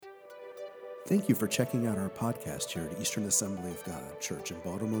Thank you for checking out our podcast here at Eastern Assembly of God Church in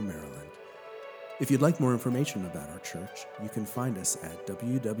Baltimore, Maryland. If you'd like more information about our church, you can find us at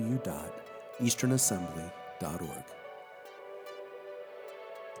www.easternassembly.org.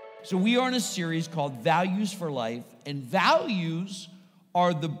 So we are in a series called Values for Life, and values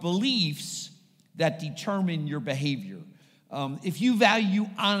are the beliefs that determine your behavior. If you value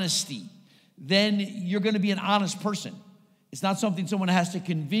honesty, then you're going to be an honest person. It's not something someone has to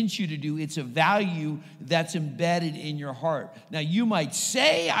convince you to do. It's a value that's embedded in your heart. Now, you might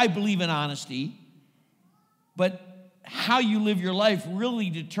say, I believe in honesty, but how you live your life really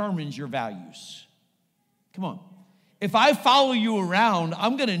determines your values. Come on. If I follow you around,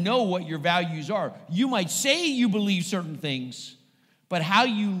 I'm going to know what your values are. You might say you believe certain things, but how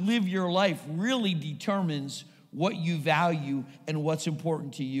you live your life really determines what you value and what's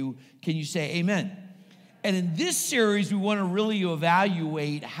important to you. Can you say amen? And in this series, we want to really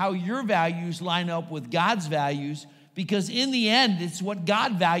evaluate how your values line up with God's values, because in the end, it's what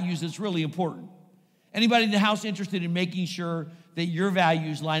God values that's really important. Anybody in the house interested in making sure that your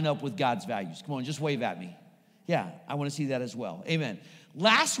values line up with God's values? Come on, just wave at me. Yeah, I want to see that as well. Amen.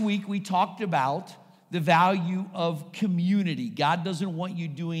 Last week, we talked about the value of community. God doesn't want you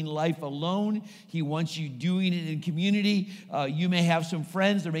doing life alone. He wants you doing it in community. You may have some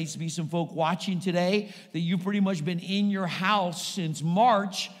friends. There may be some folk watching today that you've pretty much been in your house since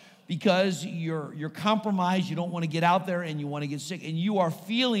March because you're compromised. You don't want to get out there and you want to get sick. And you are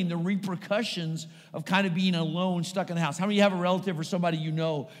feeling the repercussions of kind of being alone, stuck in the house. How many of you have a relative or somebody you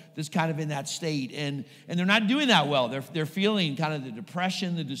know that's kind of in that state? And they're not doing that well. They're feeling kind of the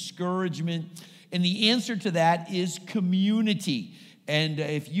depression, the discouragement. And the answer to that is community. And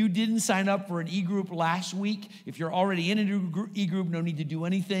if you didn't sign up for an e-group last week, if you're already in an e-group, no need to do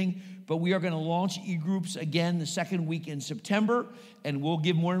anything. But we are going to launch e-groups again the second week in September. And we'll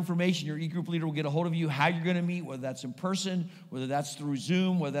give more information. Your e-group leader will get a hold of you, how you're going to meet, whether that's in person, whether that's through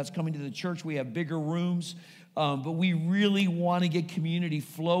Zoom, whether that's coming to the church. We have bigger rooms. But we really want to get community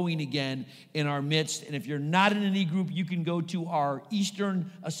flowing again in our midst. And if you're not in an e-group, you can go to our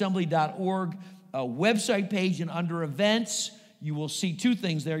easternassembly.org website page, and under events, you will see two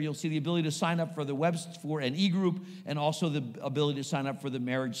things there. You'll see the ability to sign up for for an e-group, and also the ability to sign up for the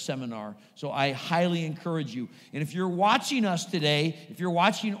marriage seminar. So I highly encourage you. And if you're watching us today, if you're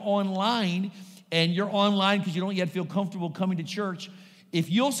watching online, and you're online because you don't yet feel comfortable coming to church, if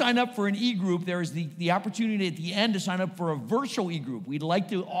you'll sign up for an e-group, there is the opportunity at the end to sign up for a virtual e-group. We'd like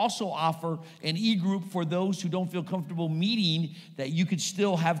to also offer an e-group for those who don't feel comfortable meeting, that you could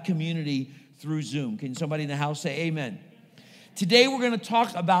still have community through Zoom. Can somebody in the house say amen? Today we're going to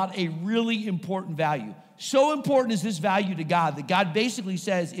talk about a really important value. So important is this value to God that God basically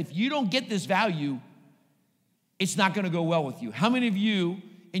says, if you don't get this value, it's not going to go well with you. How many of you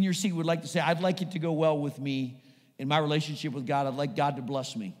in your seat would like to say, I'd like it to go well with me in my relationship with God? I'd like God to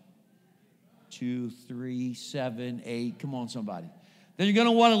bless me. 2, 3, 7, 8. Come on, somebody. Then you're going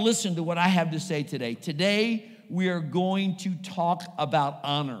to want to listen to what I have to say today. Today, we are going to talk about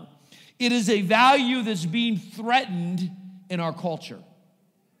honor. It is a value that's being threatened in our culture.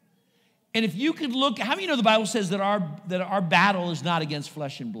 And if you could look, how many know the Bible says that our battle is not against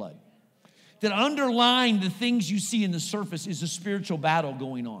flesh and blood? That underlying the things you see in the surface is a spiritual battle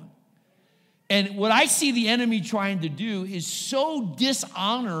going on. And what I see the enemy trying to do is sow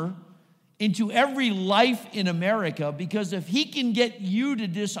dishonor into every life in America, because if he can get you to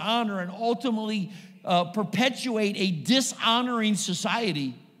dishonor and ultimately perpetuate a dishonoring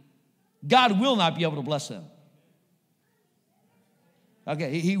society, God will not be able to bless them.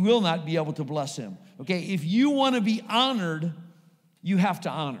 Okay, he will not be able to bless him. Okay, if you want to be honored, you have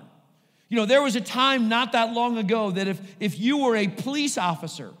to honor. You know, there was a time not that long ago that if you were a police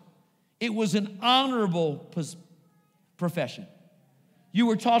officer, it was an honorable profession. You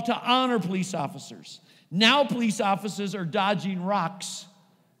were taught to honor police officers. Now police officers are dodging rocks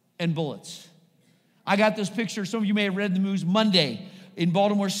and bullets. I got this picture. Some of you may have read the news Monday. In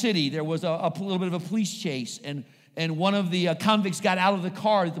Baltimore City, there was a little bit of a police chase, and one of the convicts got out of the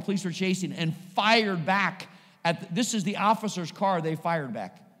car that the police were chasing and fired back this is the officer's car they fired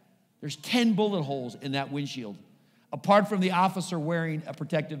back. There's 10 bullet holes in that windshield. Apart from the officer wearing a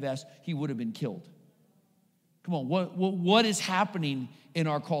protective vest, he would have been killed. Come on, what is happening in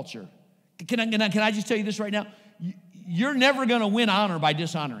our culture? Can I just tell you this right now? You're never going to win honor by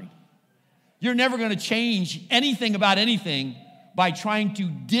dishonoring. You're never going to change anything about anything by trying to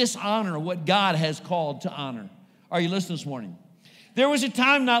dishonor what God has called to honor. Are you listening this morning? There was a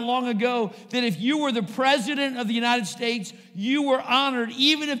time not long ago that if you were the president of the United States, you were honored.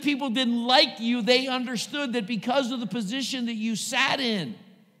 Even if people didn't like you, they understood that because of the position that you sat in,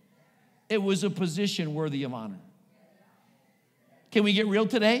 it was a position worthy of honor. Can we get real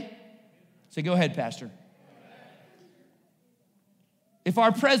today? Say, go ahead, Pastor. If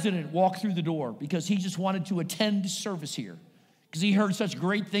our president walked through the door because he just wanted to attend service here, because he heard such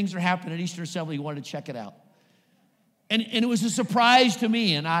great things are happening at Eastern Assembly, he wanted to check it out. And it was a surprise to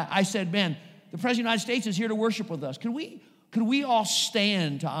me, and I said, man, the President of the United States is here to worship with us. Could we all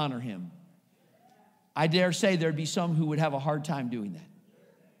stand to honor him? I dare say there'd be some who would have a hard time doing that.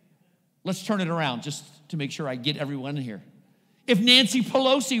 Let's turn it around just to make sure I get everyone in here. If Nancy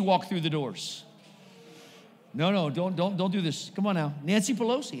Pelosi walked through the doors. No, don't do this. Come on now. Nancy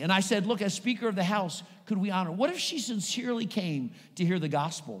Pelosi. And I said, look, as Speaker of the House, could we honor? What if she sincerely came to hear the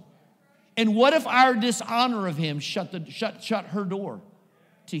gospel? And what if our dishonor of him shut her door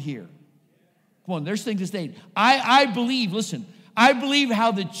to hear? Come on, there's things to state. I believe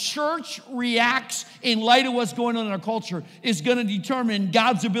how the church reacts in light of what's going on in our culture is going to determine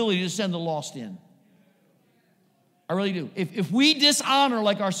God's ability to send the lost in. I really do. If we dishonor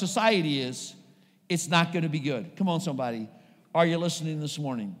like our society is, it's not going to be good. Come on, somebody. Are you listening this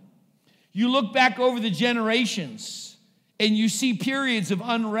morning? You look back over the generations and you see periods of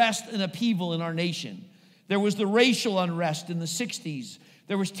unrest and upheaval in our nation. There was the racial unrest in the 60s.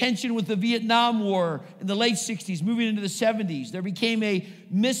 There was tension with the Vietnam War in the late 60s, moving into the 70s. There became a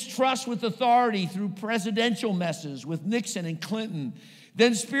mistrust with authority through presidential messes with Nixon and Clinton.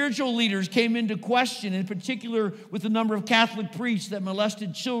 Then spiritual leaders came into question, in particular with the number of Catholic priests that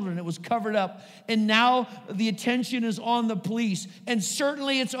molested children. It was covered up. And now the attention is on the police. And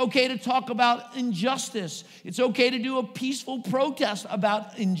certainly it's okay to talk about injustice. It's okay to do a peaceful protest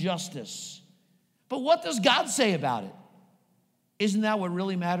about injustice. But what does God say about it? Isn't that what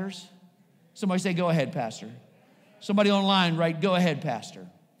really matters? Somebody say, go ahead, Pastor. Somebody online, write, go ahead, Pastor.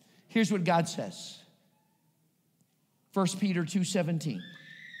 Here's what God says. 1 Peter 2:17.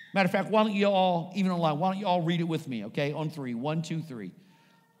 Matter of fact, why don't you all, even online, why don't you all read it with me, okay? On three. 1, 2, 3.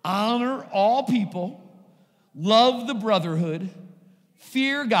 Honor all people, love the brotherhood,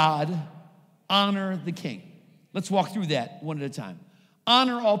 fear God, honor the king. Let's walk through that one at a time.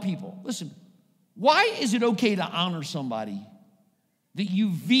 Honor all people. Listen, why is it okay to honor somebody that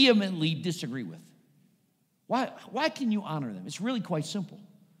you vehemently disagree with? Why can you honor them? It's really quite simple.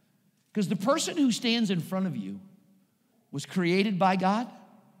 Because the person who stands in front of you was created by God.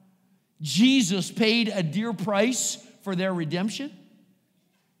 Jesus paid a dear price for their redemption.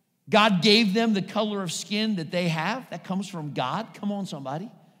 God gave them the color of skin that they have. That comes from God. Come on, somebody.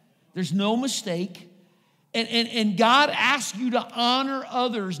 There's no mistake. And God asks you to honor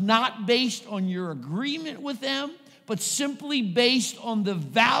others not based on your agreement with them, but simply based on the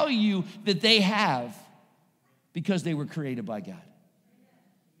value that they have because they were created by God.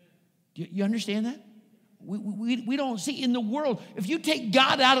 Do you understand that? We don't see in the world, if you take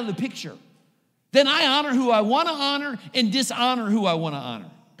God out of the picture, then I honor who I want to honor and dishonor who I want to honor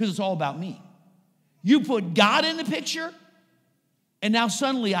because it's all about me. You put God in the picture, and now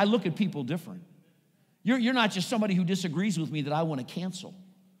suddenly I look at people different. You're not just somebody who disagrees with me that I want to cancel.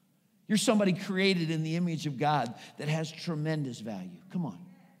 You're somebody created in the image of God that has tremendous value. Come on.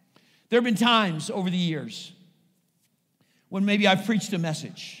 There have been times over the years when maybe I've preached a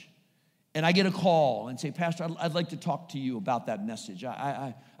message and I get a call and say, Pastor, I'd like to talk to you about that message.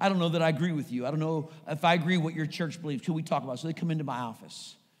 I don't know that I agree with you. I don't know if I agree what your church believes. Can we talk about it? So they come into my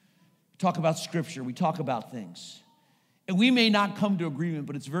office. We talk about Scripture. We talk about things. And we may not come to agreement,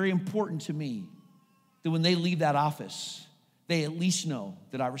 but it's very important to me that when they leave that office, they at least know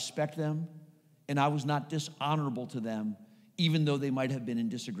that I respect them and I was not dishonorable to them, even though they might have been in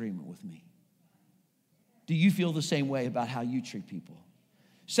disagreement with me. Do you feel the same way about how you treat people?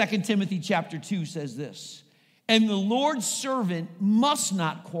 2 Timothy chapter 2 says this, and the Lord's servant must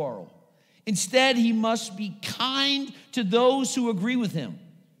not quarrel. Instead, he must be kind to those who agree with him.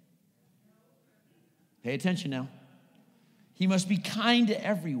 Pay attention now. He must be kind to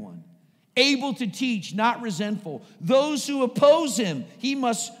everyone, able to teach, not resentful. Those who oppose him, he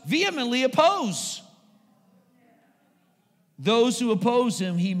must vehemently oppose. Those who oppose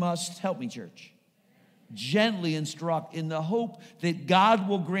him, he must, help me, church, gently instruct in the hope that God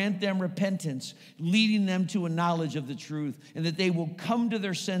will grant them repentance, leading them to a knowledge of the truth, and that they will come to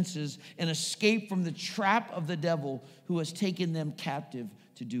their senses and escape from the trap of the devil who has taken them captive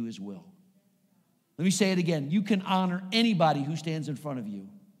to do his will. Let me say it again. You can honor anybody who stands in front of you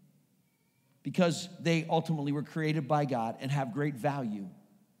because they ultimately were created by God and have great value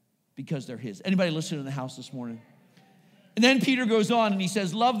because they're his. Anybody listening in the house this morning? And then Peter goes on and he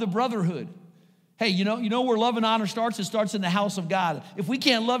says, love the brotherhood. Hey, you know where love and honor starts? It starts in the house of God. If we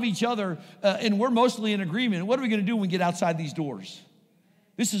can't love each other and we're mostly in agreement, what are we going to do when we get outside these doors?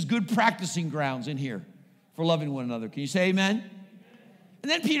 This is good practicing grounds in here for loving one another. Can you say amen? And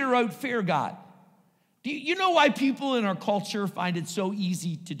then Peter wrote, fear God. Do you know why people in our culture find it so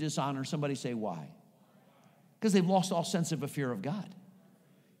easy to dishonor? Somebody say why? Because they've lost all sense of a fear of God.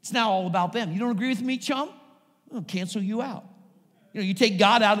 It's now all about them. You don't agree with me, chum? I'll cancel you out. You take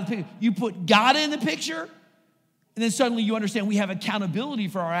God out of the picture. You put God in the picture, and then suddenly you understand we have accountability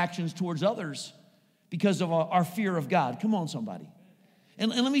for our actions towards others because of our fear of God. Come on, somebody. And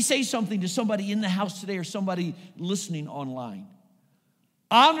let me say something to somebody in the house today or somebody listening online.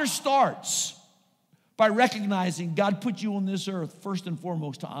 Honor starts by recognizing God put you on this earth first and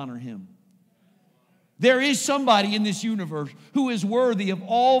foremost to honor him. There is somebody in this universe who is worthy of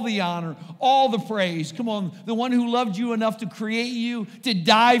all the honor, all the praise. Come on, the one who loved you enough to create you, to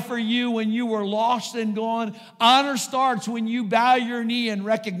die for you when you were lost and gone. Honor starts when you bow your knee and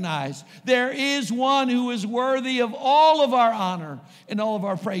recognize there is one who is worthy of all of our honor and all of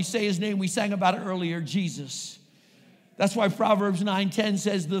our praise. Say his name. We sang about it earlier, Jesus. That's why Proverbs 9:10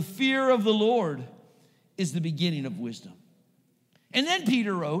 says, the fear of the Lord is the beginning of wisdom. And then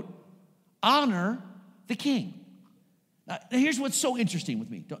Peter wrote, honor the king. Now, here's what's so interesting with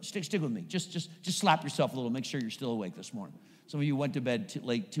me. Don't stick with me. Just slap yourself a little. Make sure you're still awake this morning. Some of you went to bed too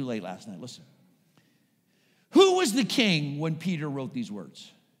late last night. Listen. Who was the king when Peter wrote these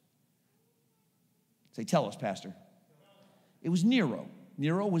words? Say, tell us, Pastor. It was Nero.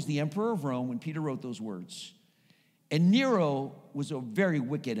 Nero was the emperor of Rome when Peter wrote those words. And Nero was a very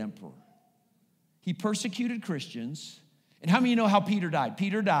wicked emperor. He persecuted Christians. And how many of you know how Peter died?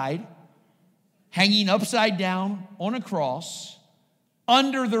 Peter died hanging upside down on a cross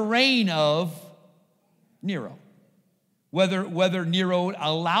under the reign of Nero. Whether Nero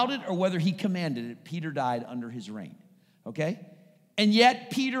allowed it or whether he commanded it, Peter died under his reign, okay? And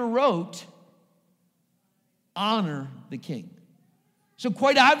yet Peter wrote, honor the king. So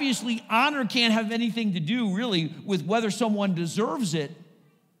quite obviously, honor can't have anything to do really with whether someone deserves it,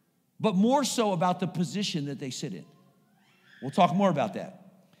 but more so about the position that they sit in. We'll talk more about that.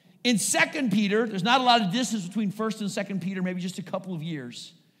 In 2 Peter, there's not a lot of distance between 1 and 2 Peter, maybe just a couple of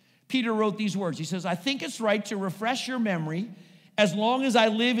years. Peter wrote these words. He says, I think it's right to refresh your memory as long as I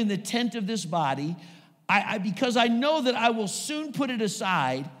live in the tent of this body, because I know that I will soon put it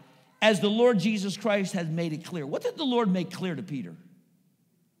aside as the Lord Jesus Christ has made it clear. What did the Lord make clear to Peter?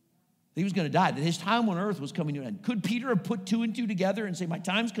 That he was going to die, that his time on earth was coming to an end. Could Peter have put two and two together and say, my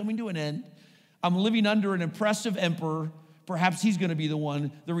time's coming to an end. I'm living under an oppressive emperor. Perhaps he's going to be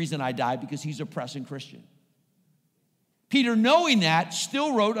the reason I die because he's oppressing Christian. Peter, knowing that,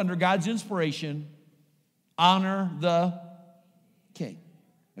 still wrote under God's inspiration, honor the king.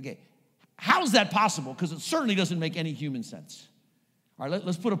 Okay, how's that possible? Because it certainly doesn't make any human sense. All right,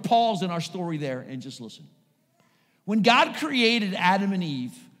 let's put a pause in our story there and just listen. When God created Adam and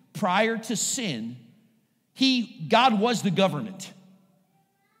Eve prior to sin, God was the government.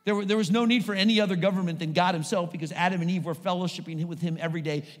 There was no need for any other government than God himself because Adam and Eve were fellowshipping with him every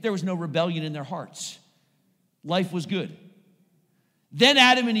day. There was no rebellion in their hearts. Life was good. Then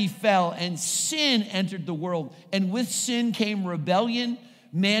Adam and Eve fell and sin entered the world. And with sin came rebellion,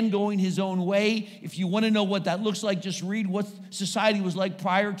 man going his own way. If you want to know what that looks like, just read what society was like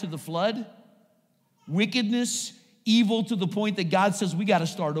prior to the flood. Wickedness, evil to the point that God says we got to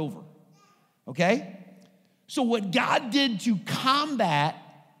start over. Okay? So what God did to combat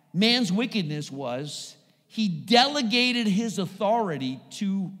man's wickedness was he delegated his authority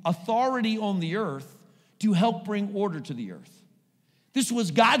to authority on the earth to help bring order to the earth. This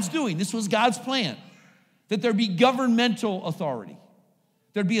was God's doing. This was God's plan, that there be governmental authority.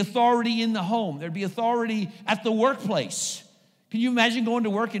 There'd be authority in the home. There'd be authority at the workplace. Can you imagine going to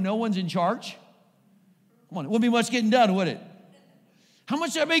work and no one's in charge? Come on, it wouldn't be much getting done, would it? How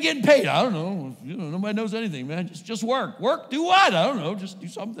much am I getting paid? I don't know. Nobody knows anything, man. Just work. Work, do what? I don't know. Just do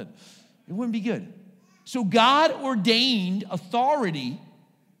something. It wouldn't be good. So God ordained authority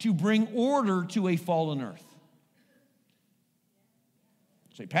to bring order to a fallen earth.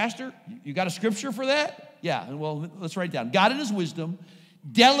 Say, Pastor, you got a scripture for that? Yeah, well, let's write it down. God in his wisdom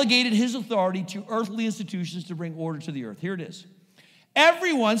delegated his authority to earthly institutions to bring order to the earth. Here it is.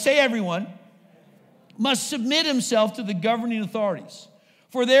 Everyone, say everyone, must submit himself to the governing authorities.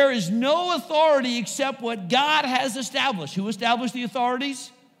 For there is no authority except what God has established. Who established the authorities?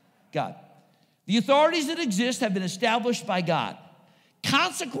 God. The authorities that exist have been established by God.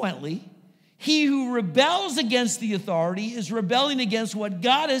 Consequently, he who rebels against the authority is rebelling against what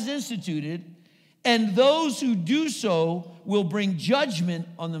God has instituted, and those who do so will bring judgment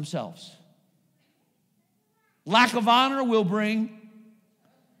on themselves. Lack of honor will bring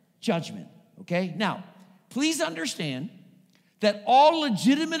judgment, okay? Now, please understand that all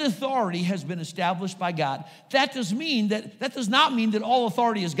legitimate authority has been established by God. That does not mean that all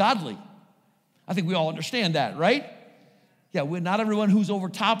authority is godly. I think we all understand that, right? Yeah, not everyone who's over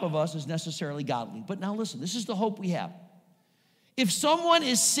top of us is necessarily godly. But now listen, this is the hope we have. If someone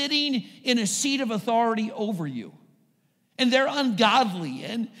is sitting in a seat of authority over you, and they're ungodly,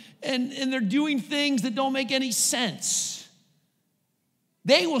 and they're doing things that don't make any sense,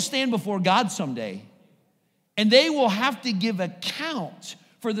 they will stand before God someday, and they will have to give account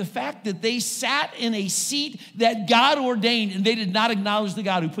for the fact that they sat in a seat that God ordained, and they did not acknowledge the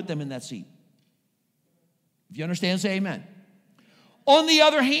God who put them in that seat. If you understand, say amen. On the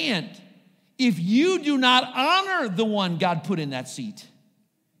other hand, if you do not honor the one God put in that seat,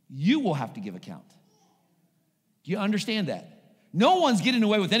 you will have to give account. Do you understand that? No one's getting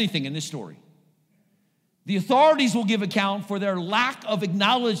away with anything in this story. The authorities will give account for their lack of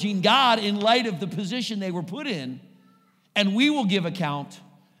acknowledging God in light of the position they were put in, and we will give account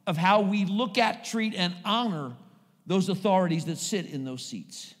of how we look at, treat, and honor those authorities that sit in those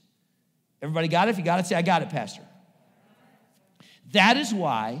seats. Everybody got it? If you got it, say, I got it, Pastor. That is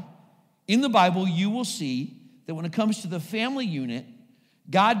why in the Bible you will see that when it comes to the family unit,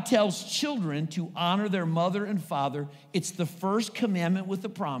 God tells children to honor their mother and father. It's the first commandment with the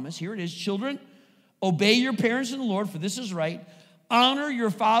promise. Here it is, children, obey your parents in the Lord, for this is right. Honor your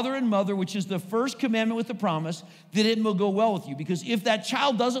father and mother, which is the first commandment with the promise, that it will go well with you. Because if that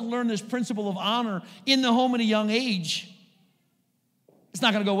child doesn't learn this principle of honor in the home at a young age, it's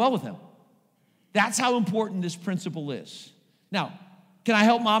not going to go well with them. That's how important this principle is. Now, can I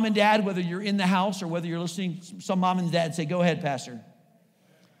help mom and dad, whether you're in the house or whether you're listening? Some mom and dad say, go ahead, Pastor.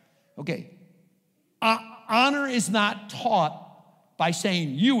 Okay. Honor is not taught by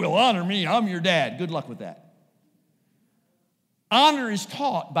saying, you will honor me, I'm your dad. Good luck with that. Honor is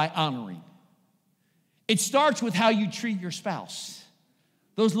taught by honoring. It starts with how you treat your spouse.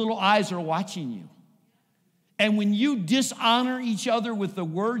 Those little eyes are watching you. And when you dishonor each other with the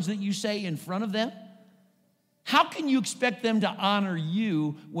words that you say in front of them, how can you expect them to honor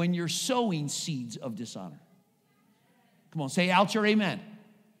you when you're sowing seeds of dishonor? Come on, say ouch or amen.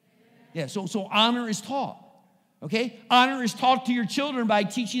 Yeah, so honor is taught, okay? Honor is taught to your children by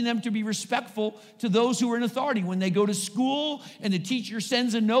teaching them to be respectful to those who are in authority. When they go to school and the teacher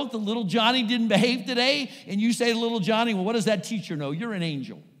sends a note that little Johnny didn't behave today, and you say to little Johnny, well, what does that teacher know? You're an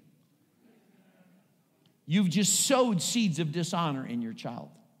angel. You've just sowed seeds of dishonor in your child.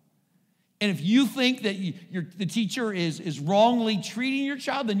 And if you think that the teacher is wrongly treating your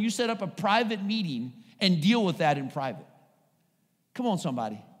child, then you set up a private meeting and deal with that in private. Come on,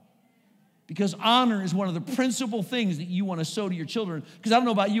 somebody. Because honor is one of the principal things that you want to sow to your children. Because I don't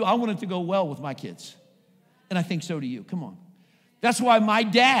know about you, I want it to go well with my kids. And I think so do you. Come on. That's why my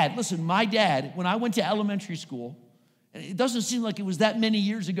dad, when I went to elementary school, and it doesn't seem like it was that many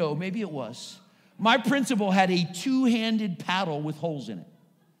years ago, maybe it was, my principal had a two-handed paddle with holes in it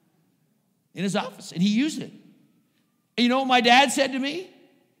in his office, and he used it. And you know what my dad said to me?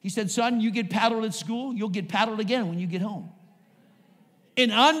 He said, son, you get paddled at school, you'll get paddled again when you get home.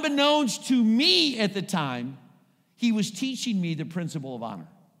 And unbeknownst to me at the time, he was teaching me the principle of honor.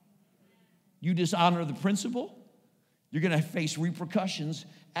 You dishonor the principle, you're going to face repercussions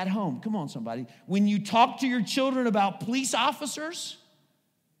at home. Come on, somebody. When you talk to your children about police officers,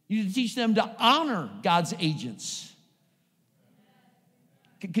 you need to teach them to honor God's agents.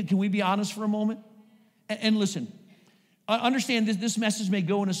 Can we be honest for a moment? And listen, understand this message may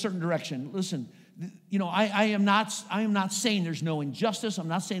go in a certain direction. Listen, you know, I am not saying there's no injustice. I'm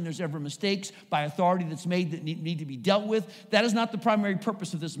not saying there's ever mistakes by authority that's made that need to be dealt with. That is not the primary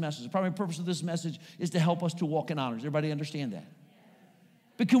purpose of this message. The primary purpose of this message is to help us to walk in honor. Does everybody understand that?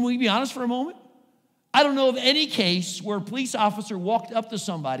 But can we be honest for a moment? I don't know of any case where a police officer walked up to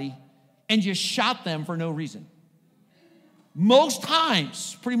somebody and just shot them for no reason. Most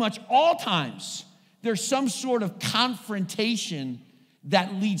times, pretty much all times, there's some sort of confrontation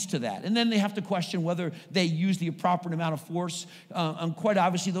that leads to that. And then they have to question whether they use the appropriate amount of force. And quite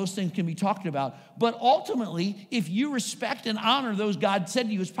obviously, those things can be talked about. But ultimately, if you respect and honor those God said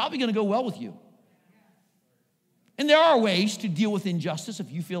to you, it's probably going to go well with you. And there are ways to deal with injustice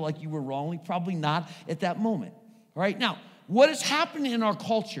if you feel like you were wrongly, probably not at that moment. All right, now, what has happened in our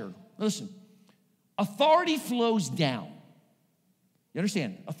culture, listen, authority flows down. You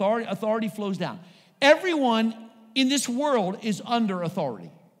understand? Authority flows down. Everyone in this world is under authority.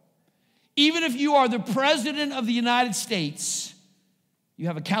 Even if you are the president of the United States, you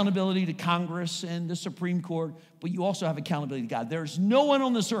have accountability to Congress and the Supreme Court, but you also have accountability to God. There's no one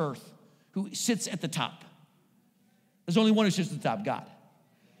on this earth who sits at the top. There's only one who sits at the top, God.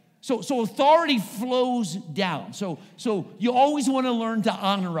 So authority flows down. So you always want to learn to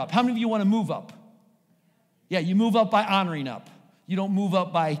honor up. How many of you want to move up? Yeah, you move up by honoring up. You don't move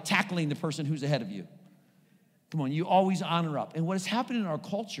up by tackling the person who's ahead of you. Come on, you always honor up. And what has happened in our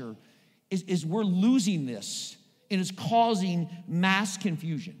culture is we're losing this, and it's causing mass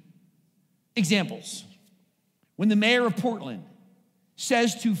confusion. Examples. When the mayor of Portland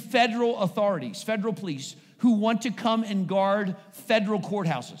says to federal authorities, federal police, who want to come and guard federal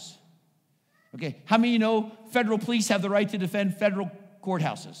courthouses. Okay, how many of you know federal police have the right to defend federal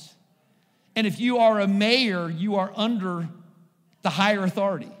courthouses? And if you are a mayor, you are under the higher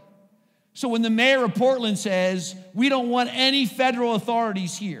authority. So when the mayor of Portland says, we don't want any federal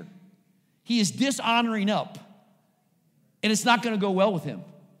authorities here, he is dishonoring up, and it's not going to go well with him.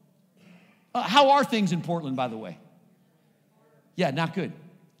 How are things in Portland, by the way? Yeah, not good.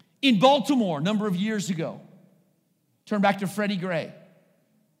 In Baltimore, a number of years ago, turn back to Freddie Gray,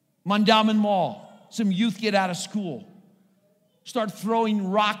 Mondawmin Mall, some youth get out of school, start throwing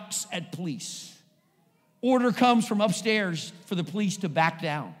rocks at police. Order comes from upstairs for the police to back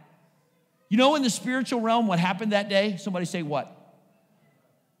down. You know, in the spiritual realm, what happened that day? Somebody say what?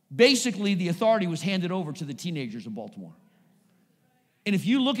 Basically, the authority was handed over to the teenagers of Baltimore. And if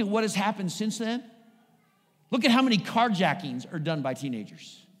you look at what has happened since then, look at how many carjackings are done by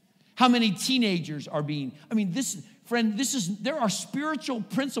teenagers. How many teenagers are being, there are spiritual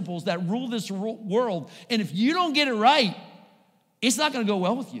principles that rule this world. And if you don't get it right, it's not going to go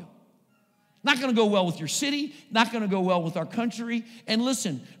well with you. Not going to go well with your city, not going to go well with our country. And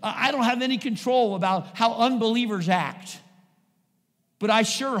listen, I don't have any control about how unbelievers act, but I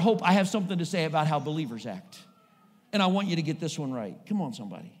sure hope I have something to say about how believers act. And I want you to get this one right. Come on,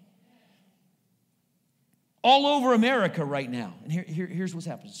 somebody. All over America right now, and here's what's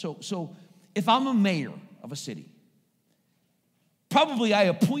happening. So if I'm a mayor of a city, probably I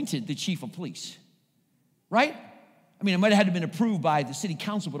appointed the chief of police, right? I mean, it might have had to been approved by the city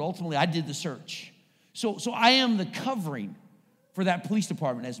council, but ultimately I did the search. So I am the covering for that police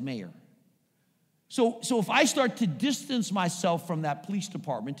department as mayor. So if I start to distance myself from that police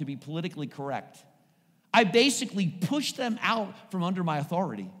department to be politically correct, I basically push them out from under my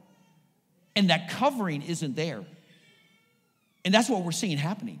authority. And that covering isn't there. And that's what we're seeing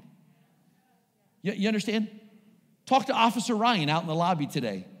happening. You understand? Talk to Officer Ryan out in the lobby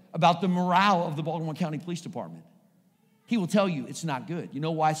today about the morale of the Baltimore County Police Department. He will tell you it's not good. You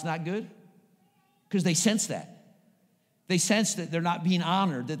know why it's not good? Because they sense that. They sense that they're not being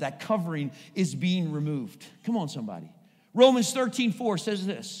honored, that covering is being removed. Come on, somebody. Romans 13:4 says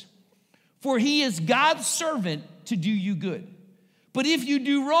this, for he is God's servant to do you good. But if you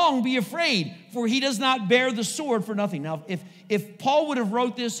do wrong, be afraid, for he does not bear the sword for nothing. Now, if Paul would have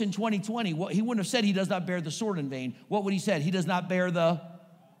wrote this in 2020, he wouldn't have said he does not bear the sword in vain. What would he said? He does not bear the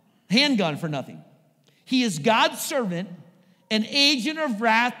handgun for nothing. He is God's servant, an agent of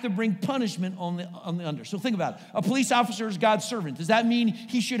wrath to bring punishment on the under. So think about it. A police officer is God's servant. Does that mean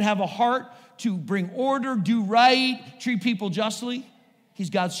he should have a heart to bring order, do right, treat people justly? He's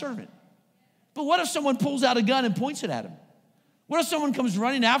God's servant. But what if someone pulls out a gun and points it at him? What if someone comes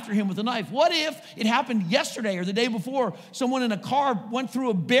running after him with a knife? What if it happened yesterday or the day before, someone in a car went through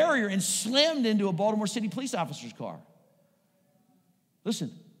a barrier and slammed into a Baltimore City police officer's car?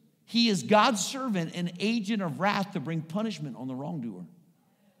 Listen, he is God's servant, an agent of wrath to bring punishment on the wrongdoer.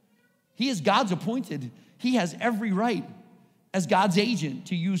 He is God's appointed. He has every right as God's agent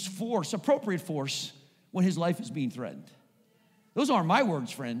to use force, appropriate force, when his life is being threatened. Those aren't my words,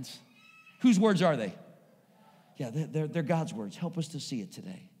 friends. Whose words are they? Yeah, they're God's words. Help us to see it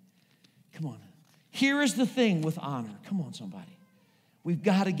today. Come on. Here is the thing with honor. Come on, somebody. We've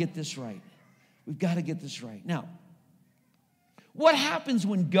got to get this right. We've got to get this right. Now, what happens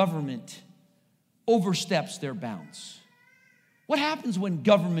when government oversteps their bounds? What happens when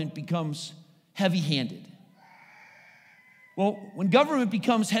government becomes heavy-handed? Well, when government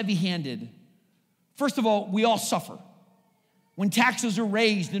becomes heavy-handed, first of all, we all suffer. When taxes are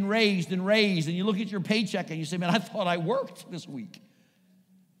raised and raised and raised, and you look at your paycheck and you say, man, I thought I worked this week.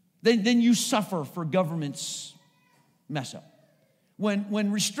 Then you suffer for government's mess up.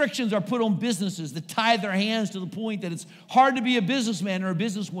 When restrictions are put on businesses that tie their hands to the point that it's hard to be a businessman or a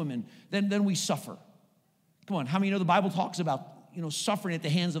businesswoman, then we suffer. Come on, how many know the Bible talks about, suffering at the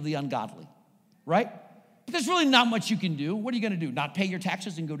hands of the ungodly, right? But there's really not much you can do. What are you going to do? Not pay your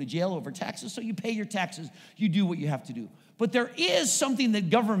taxes and go to jail over taxes? So you pay your taxes, you do what you have to do. But there is something that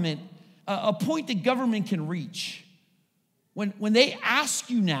a point that government can reach. When they ask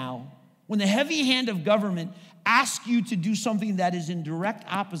you now, when the heavy hand of government asks you to do something that is in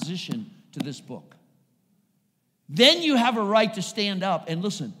direct opposition to this book, then you have a right to stand up and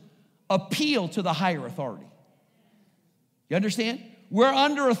listen. appeal to the higher authority. You understand? We're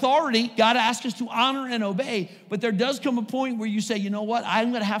under authority. God asks us to honor and obey, but there does come a point where you say, you know what?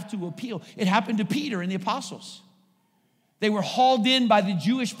 I'm going to have to appeal. It happened to Peter and the apostles. They were hauled in by the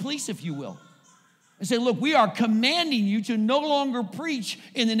Jewish police, if you will, and say, look, we are commanding you to no longer preach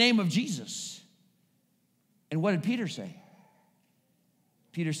in the name of Jesus. And what did Peter say?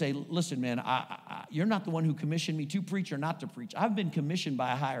 Peter say, listen, man, you're not the one who commissioned me to preach or not to preach. I've been commissioned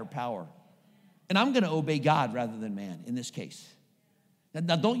by a higher power, and I'm going to obey God rather than man in this case.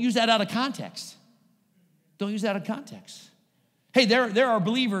 Now, don't use that out of context. Don't use that out of context. Hey, there are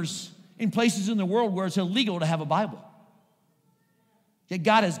believers in places in the world where it's illegal to have a Bible. Yet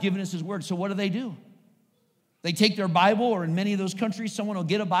God has given us his word. So what do? They take their Bible, or in many of those countries, someone will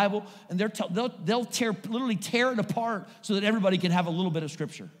get a Bible, and they'll literally tear it apart so that everybody can have a little bit of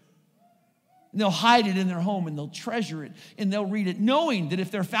scripture. And they'll hide it in their home, and they'll treasure it, and they'll read it, knowing that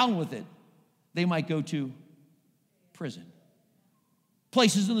if they're found with it, they might go to prison.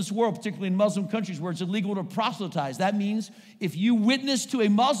 Places in this world, particularly in Muslim countries, where it's illegal to proselytize. That means if you witness to a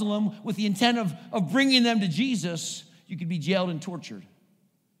Muslim with the intent of bringing them to Jesus, you could be jailed and tortured.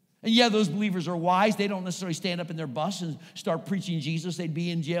 And yeah, those believers are wise. They don't necessarily stand up in their bus and start preaching Jesus. They'd be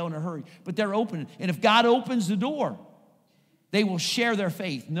in jail in a hurry. But they're open. And if God opens the door, they will share their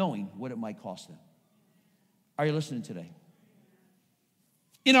faith knowing what it might cost them. Are you listening today?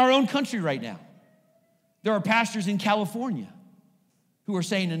 In our own country right now, there are pastors in California who are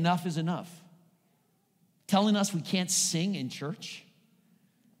saying enough is enough, telling us we can't sing in church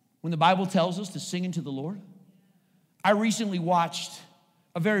when the Bible tells us to sing unto the Lord. I recently watched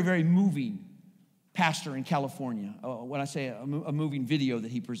a very, very moving pastor in California. When I say a moving video that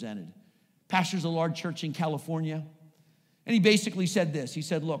he presented. Pastors a large church in California. And he basically said this. He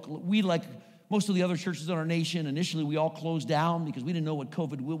said, look, we, like most of the other churches in our nation, initially we all closed down because we didn't know what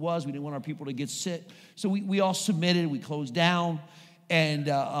COVID was. We didn't want our people to get sick. So we all submitted, we closed down. And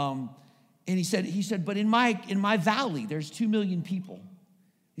he said, but in my valley, there's 2 million people.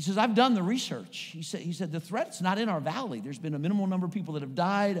 He says, I've done the research. He said, the threat's not in our valley. There's been a minimal number of people that have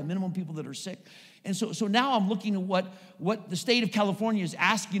died, a minimum people that are sick. And so now I'm looking at what the state of California is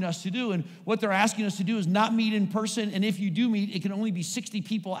asking us to do. And what they're asking us to do is not meet in person. And if you do meet, it can only be 60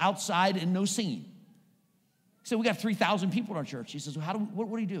 people outside and no singing. He said, we got 3,000 people in our church. He says, well,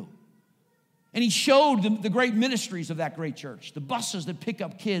 what do you do? And he showed the great ministries of that great church, the buses that pick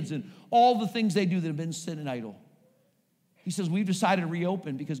up kids and all the things they do that have been sitting idle. He says, we've decided to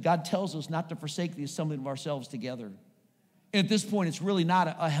reopen because God tells us not to forsake the assembling of ourselves together. And at this point, it's really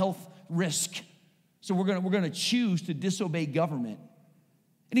not a health risk. So we're going to choose to disobey government.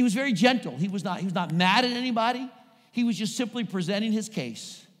 And he was very gentle. He was not mad at anybody. He was just simply presenting his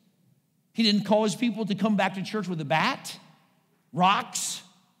case. He didn't call his people to come back to church with a bat, rocks.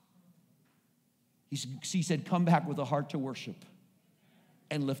 He said, come back with a heart to worship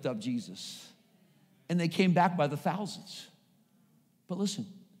and lift up Jesus. And they came back by the thousands. But listen,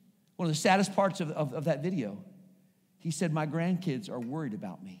 one of the saddest parts of that video, he said, my grandkids are worried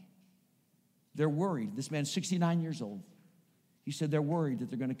about me. They're worried. This man's 69 years old. He said they're worried that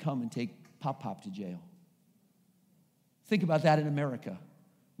they're going to come and take Pop to jail. Think about that in America.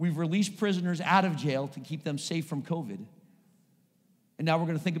 We've released prisoners out of jail to keep them safe from COVID. And now we're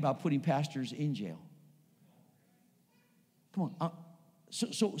going to think about putting pastors in jail. Come on.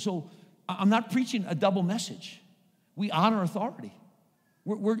 So I'm not preaching a double message. We honor authority.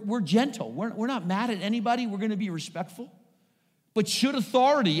 We're gentle. We're not mad at anybody. We're going to be respectful. But should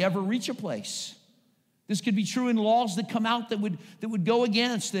authority ever reach a place, this could be true in laws that come out that would go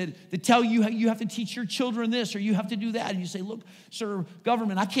against, that tell you you have to teach your children this or you have to do that. And you say, look, sir,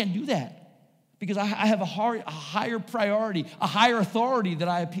 government, I can't do that because I have a higher priority, a higher authority that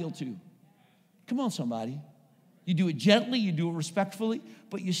I appeal to. Come on, somebody. You do it gently, you do it respectfully,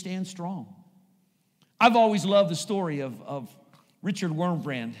 but you stand strong. I've always loved the story of Richard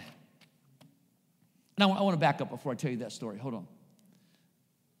Wurmbrand. Now, I want to back up before I tell you that story. Hold on.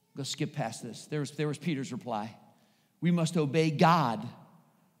 I'm going to skip past this. There was Peter's reply. We must obey God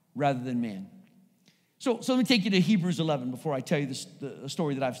rather than man. So let me take you to Hebrews 11 before I tell you the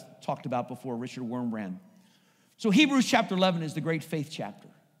story that I've talked about before, Richard Wurmbrand. So Hebrews chapter 11 is the great faith chapter.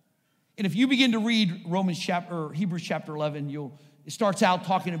 And if you begin to read Hebrews chapter 11, it starts out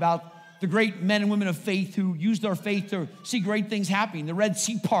talking about the great men and women of faith who used their faith to see great things happening. The Red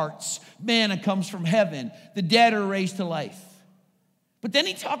Sea parts, manna comes from heaven, the dead are raised to life. But then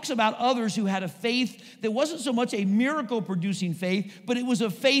he talks about others who had a faith that wasn't so much a miracle-producing faith, but it was a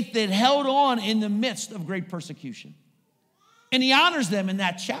faith that held on in the midst of great persecution. And he honors them in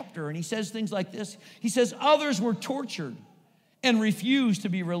that chapter, and he says things like this. He says, others were tortured and refused to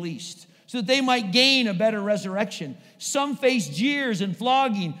be released so that they might gain a better resurrection. Some faced jeers and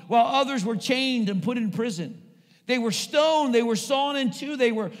flogging, while others were chained and put in prison. They were stoned, they were sawn in two,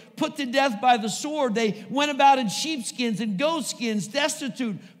 they were put to death by the sword. They went about in sheepskins and goatskins,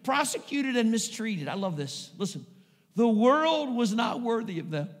 destitute, prosecuted, and mistreated. I love this. Listen, the world was not worthy of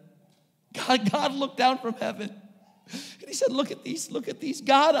them. God looked down from heaven and he said, look at these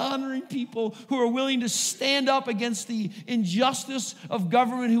God-honoring people who are willing to stand up against the injustice of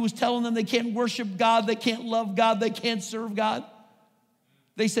government who was telling them they can't worship God, they can't love God, they can't serve God.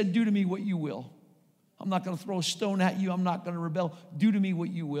 They said, do to me what you will. I'm not going to throw a stone at you. I'm not going to rebel. Do to me what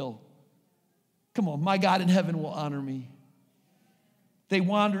you will. Come on, my God in heaven will honor me. They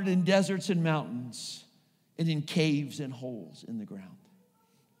wandered in deserts and mountains and in caves and holes in the ground.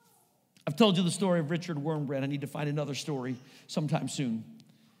 I've told you the story of Richard Wurmbrand. I need to find another story sometime soon.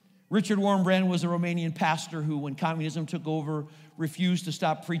 Richard Wurmbrand was a Romanian pastor who, when communism took over, refused to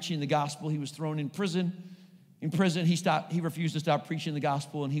stop preaching the gospel. He was thrown in prison. In prison, he refused to stop preaching the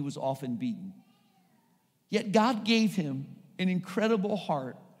gospel, and he was often beaten. Yet God gave him an incredible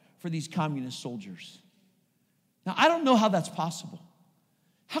heart for these communist soldiers. Now, I don't know how that's possible.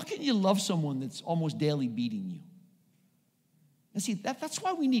 How can you love someone that's almost daily beating you? And see, that's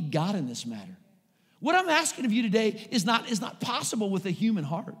why we need God in this matter. What I'm asking of you today is not possible with a human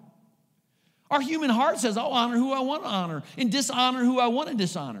heart. Our human heart says, I'll honor who I want to honor and dishonor who I want to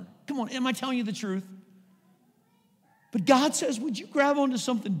dishonor. Come on, am I telling you the truth? But God says, would you grab onto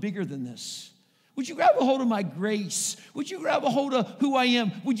something bigger than this? Would you grab a hold of my grace? Would you grab a hold of who I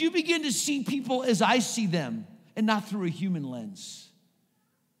am? Would you begin to see people as I see them and not through a human lens?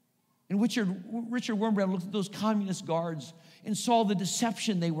 And Richard Wurmbrand looked at those communist guards and saw the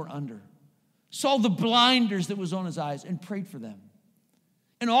deception they were under, saw the blinders that was on his eyes, and prayed for them.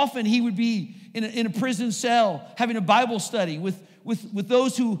 And often he would be in a prison cell having a Bible study with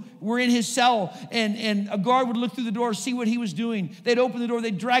those who were in his cell, and a guard would look through the door, see what he was doing. They'd open the door,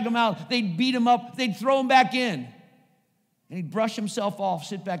 they'd drag him out, they'd beat him up, they'd throw him back in. And he'd brush himself off,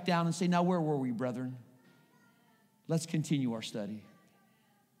 sit back down, and say, now where were we, brethren? Let's continue our study.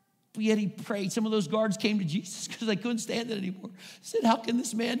 But yet he prayed. Some of those guards came to Jesus because they couldn't stand it anymore. Said, how can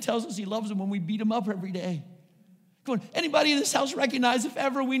this man tell us he loves him when we beat him up every day? Come on, anybody in this house recognize if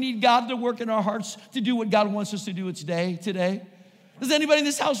ever we need God to work in our hearts to do what God wants us to do today? Does anybody in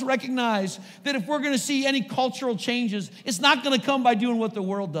this house recognize that if we're going to see any cultural changes, it's not going to come by doing what the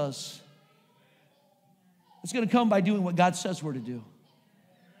world does. It's going to come by doing what God says we're to do.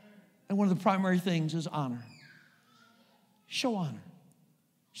 And one of the primary things is honor. Show honor.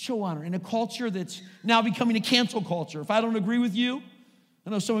 Show honor in a culture that's now becoming a cancel culture. If I don't agree with you, I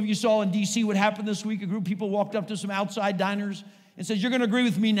know some of you saw in D.C. what happened this week. A group of people walked up to some outside diners and said, you're going to agree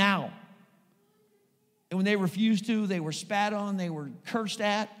with me now. And when they refused to, they were spat on, they were cursed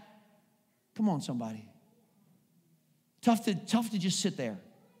at. Come on, somebody. Tough to just sit there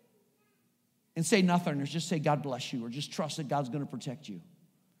and say nothing or just say God bless you or just trust that God's going to protect you.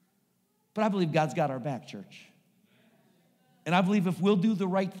 But I believe God's got our back, church. And I believe if we'll do the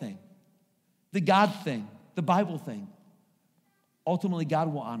right thing, the God thing, the Bible thing, ultimately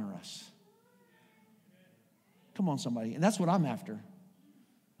God will honor us. Come on, somebody. And that's what I'm after.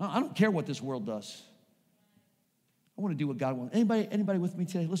 I don't care what this world does. I want to do what God wants. Anybody with me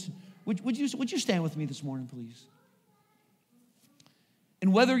today? Listen, would you stand with me this morning, please?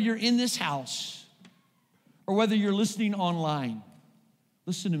 And whether you're in this house or whether you're listening online,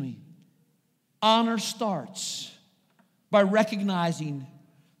 listen to me. Honor starts by recognizing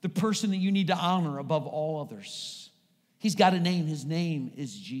the person that you need to honor above all others. He's got a name. His name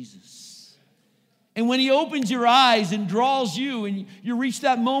is Jesus. And when he opens your eyes and draws you, and you reach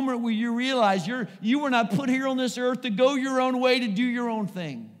that moment where you realize you were not put here on this earth to go your own way, to do your own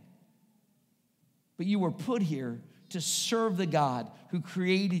thing. But you were put here to serve the God who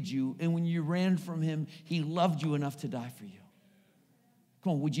created you. And when you ran from him, he loved you enough to die for you.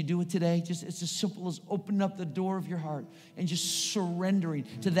 Come on, would you do it today? It's as simple as opening up the door of your heart and just surrendering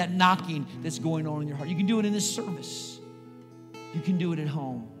to that knocking that's going on in your heart. You can do it in this service. You can do it at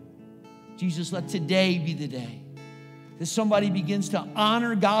home. Jesus, let today be the day that somebody begins to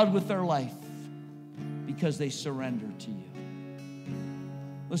honor God with their life because they surrender to you.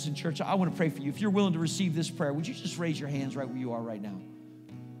 Listen, church, I want to pray for you. If you're willing to receive this prayer, would you just raise your hands right where you are right now?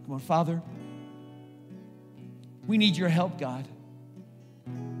 Come on, Father, we need your help, God.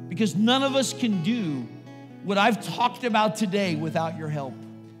 Because none of us can do what I've talked about today without your help.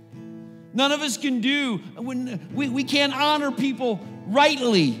 None of us can do, when we can't honor people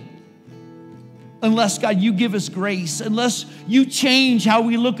rightly unless, God, you give us grace, unless you change how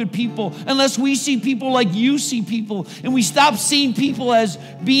we look at people, unless we see people like you see people, and we stop seeing people as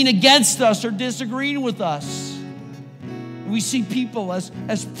being against us or disagreeing with us. We see people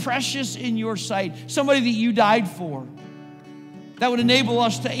as precious in your sight, somebody that you died for. That would enable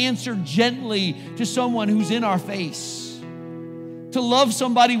us to answer gently to someone who's in our face, to love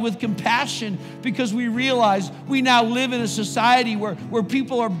somebody with compassion, because we realize we now live in a society where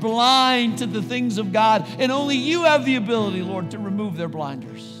people are blind to the things of God, and only you have the ability, Lord, to remove their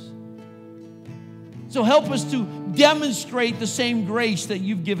blinders. So help us to demonstrate the same grace that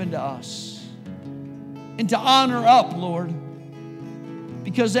you've given to us, and to honor up, Lord,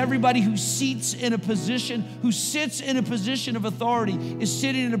 because everybody who sits in a position of authority is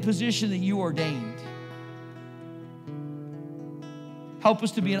sitting in a position that you ordained. Help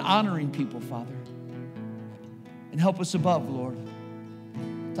us to be an honoring people, Father. And help us above, Lord,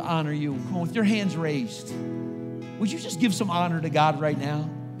 to honor you. Come on, with your hands raised, would you just give some honor to God right now?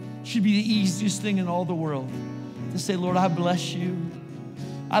 It should be the easiest thing in all the world to say, Lord, I bless you.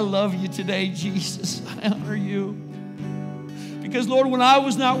 I love you today, Jesus. I honor you. Because, Lord, when I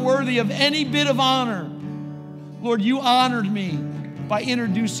was not worthy of any bit of honor, Lord, you honored me by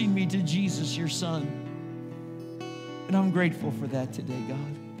introducing me to Jesus, your Son. And I'm grateful for that today,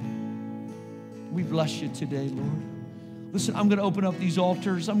 God. We bless you today, Lord. Listen, I'm going to open up these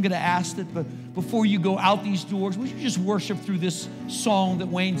altars. I'm going to ask that, but before you go out these doors, would you just worship through this song that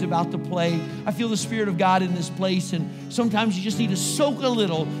Wayne's about to play? I feel the Spirit of God in this place, and sometimes you just need to soak a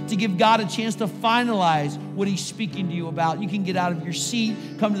little to give God a chance to finalize what he's speaking to you about. You can get out of your seat,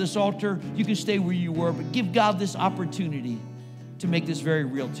 come to this altar. You can stay where you were, but give God this opportunity to make this very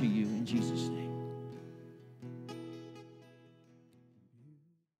real to you in Jesus' name.